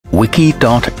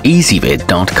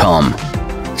wiki.ezvid.com.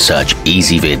 Search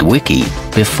Ezvid Wiki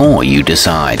before you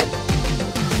decide.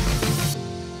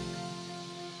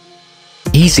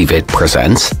 Ezvid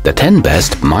presents the 10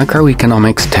 best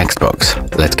microeconomics textbooks.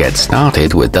 Let's get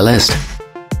started with the list.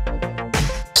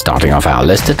 Starting off our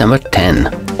list at number 10.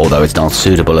 Although it's not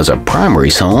suitable as a primary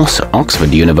source,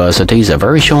 Oxford University's A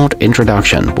Very Short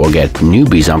Introduction will get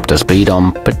newbies up to speed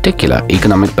on particular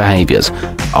economic behaviors,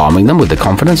 arming them with the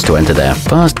confidence to enter their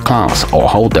first class or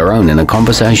hold their own in a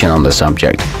conversation on the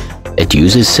subject. It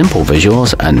uses simple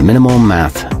visuals and minimal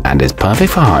math and is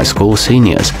perfect for high school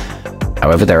seniors.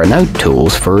 However, there are no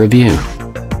tools for review.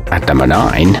 At number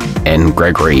 9, N.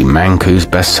 Gregory Mankiw's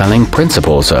best-selling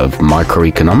Principles of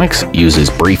Microeconomics uses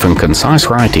brief and concise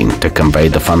writing to convey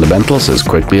the fundamentals as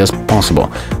quickly as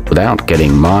possible, without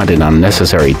getting mired in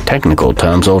unnecessary technical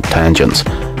terms or tangents.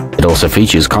 It also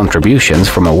features contributions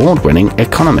from award-winning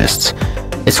economists.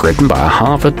 It's written by a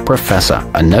Harvard professor,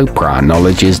 and no prior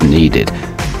knowledge is needed,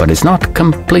 but it's not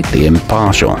completely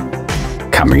impartial.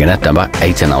 Coming in at number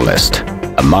 8 on our list.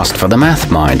 A must for the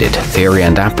math-minded, Theory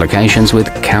and Applications with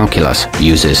Calculus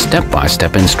uses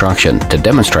step-by-step instruction to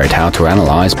demonstrate how to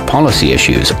analyze policy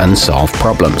issues and solve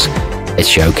problems. It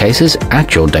showcases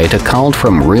actual data culled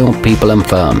from real people and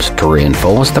firms to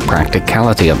reinforce the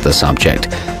practicality of the subject.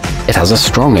 It has a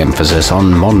strong emphasis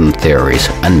on modern theories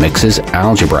and mixes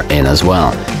algebra in as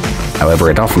well. However,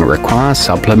 it often requires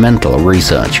supplemental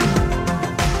research.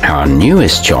 Our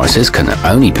newest choices can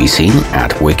only be seen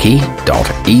at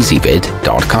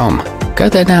wiki.ezvid.com. Go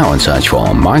there now and search for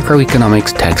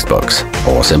microeconomics textbooks,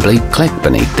 or simply click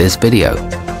beneath this video.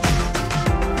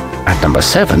 At number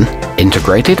 7,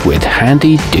 integrated with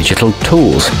handy digital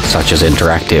tools such as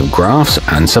interactive graphs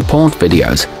and support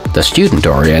videos, the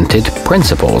student-oriented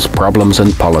Principles, Problems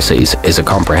and Policies is a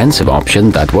comprehensive option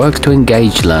that works to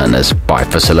engage learners by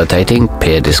facilitating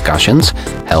peer discussions,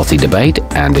 healthy debate,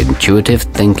 and intuitive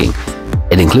thinking.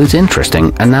 It includes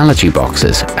interesting analogy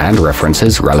boxes and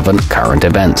references relevant current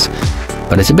events,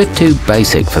 but it's a bit too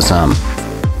basic for some.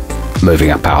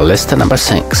 Moving up our list to number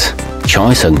 6.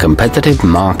 Choice and Competitive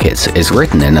Markets is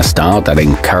written in a style that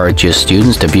encourages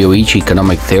students to view each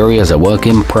economic theory as a work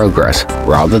in progress,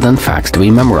 rather than facts to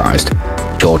be memorized.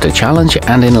 Sure to challenge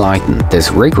and enlighten, this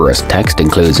rigorous text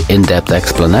includes in-depth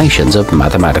explanations of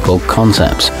mathematical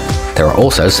concepts. There are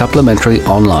also supplementary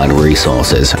online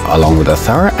resources, along with a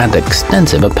thorough and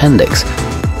extensive appendix.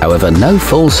 However, no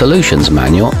full solutions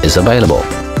manual is available.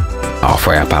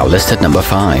 Halfway up our list at number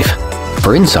 5.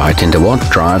 For insight into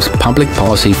what drives public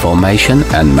policy formation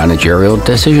and managerial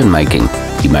decision-making,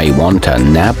 you may want to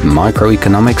nab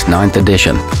Microeconomics 9th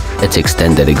edition. Its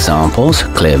extended examples,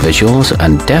 clear visuals,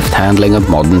 and deft handling of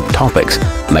modern topics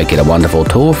make it a wonderful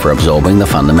tool for absorbing the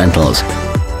fundamentals.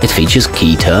 It features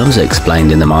key terms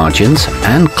explained in the margins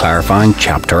and clarifying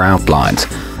chapter outlines,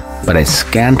 but it's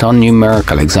scant on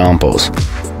numerical examples.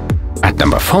 At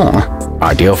number 4,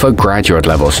 ideal for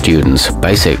graduate-level students,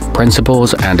 Basic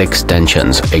Principles and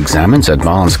Extensions examines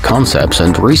advanced concepts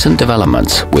and recent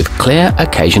developments with clear,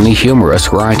 occasionally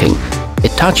humorous writing.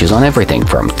 It touches on everything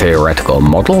from theoretical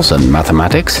models and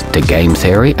mathematics to game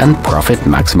theory and profit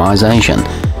maximization.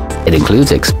 It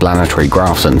includes explanatory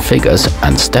graphs and figures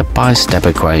and step-by-step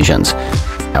equations.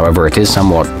 However, it is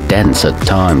somewhat dense at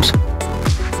times.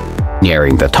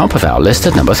 Nearing the top of our list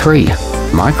at number 3.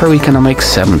 Microeconomics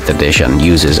 7th edition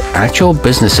uses actual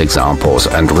business examples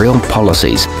and real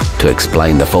policies to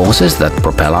explain the forces that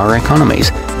propel our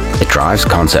economies. It drives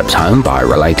concepts home by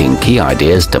relating key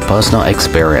ideas to personal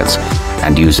experience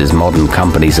and uses modern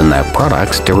companies and their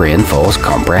products to reinforce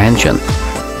comprehension.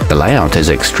 The layout is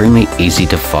extremely easy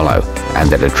to follow,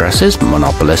 and it addresses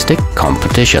monopolistic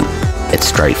competition. It's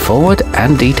straightforward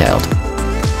and detailed.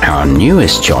 Our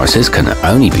newest choices can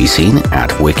only be seen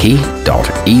at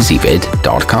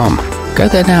wiki.ezvid.com. Go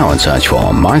there now and search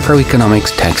for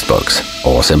Microeconomics textbooks,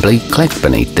 or simply click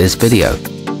beneath this video.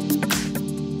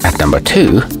 At number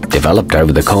 2, developed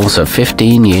over the course of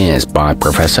 15 years by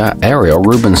Professor Ariel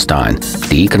Rubinstein,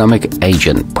 The Economic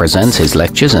Agent presents his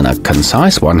lectures in a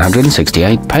concise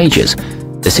 168 pages.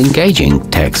 This engaging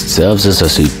text serves as a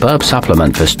superb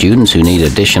supplement for students who need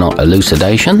additional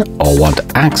elucidation or want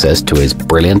access to his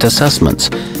brilliant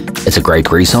assessments. It's a great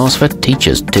resource for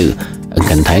teachers too, and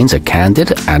contains a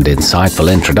candid and insightful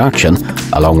introduction,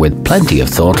 along with plenty of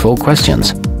thoughtful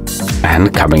questions.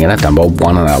 And coming in at number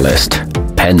 1 on our list,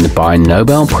 penned by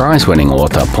Nobel Prize-winning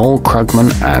author Paul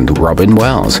Krugman and Robin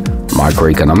Wells,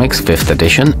 Microeconomics 5th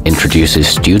edition introduces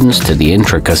students to the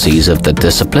intricacies of the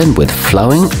discipline with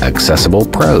flowing, accessible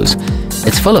prose.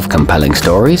 It's full of compelling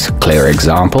stories, clear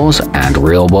examples, and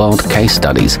real-world case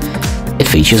studies. It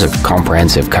features a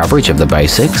comprehensive coverage of the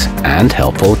basics and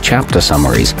helpful chapter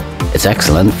summaries. It's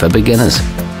excellent for beginners.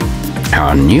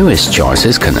 Our newest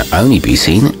choices can only be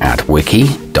seen at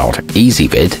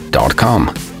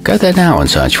wiki.ezvid.com. Go there now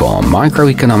and search for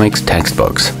Microeconomics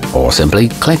textbooks, or simply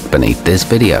click beneath this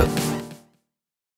video.